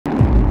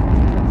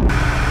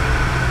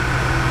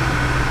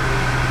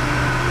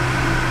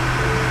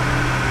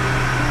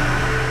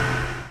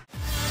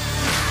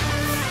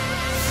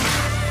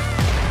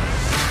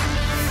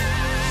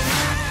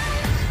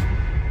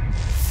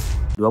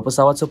Dua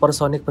pesawat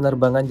supersonik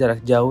penerbangan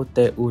jarak jauh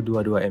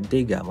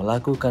Tu-22M3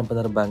 melakukan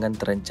penerbangan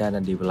terencana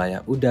di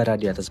wilayah udara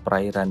di atas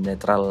perairan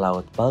netral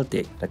Laut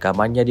Baltik.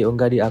 Rekamannya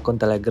diunggah di akun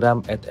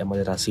Telegram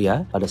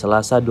 @emoderasiya pada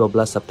Selasa 12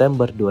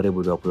 September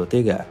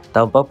 2023.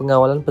 Tampak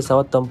pengawalan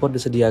pesawat tempur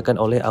disediakan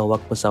oleh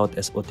Awak pesawat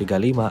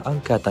Su-35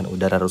 Angkatan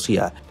Udara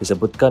Rusia.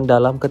 Disebutkan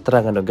dalam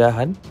keterangan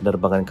unggahan,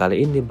 penerbangan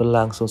kali ini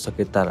berlangsung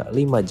sekitar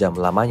 5 jam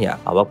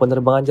lamanya. Awak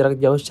penerbangan jarak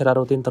jauh secara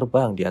rutin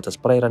terbang di atas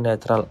perairan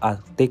netral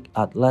Arktik,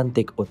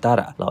 Atlantik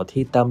Utara, Laut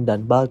Hitam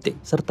dan Baltik,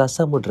 serta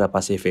Samudra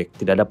Pasifik.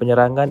 Tidak ada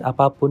penyerangan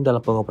apapun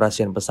dalam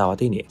pengoperasian pesawat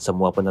ini.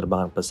 Semua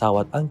penerbangan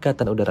pesawat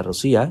Angkatan Udara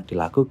Rusia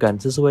dilakukan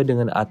sesuai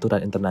dengan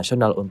aturan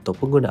internasional untuk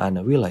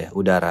penggunaan wilayah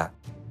udara.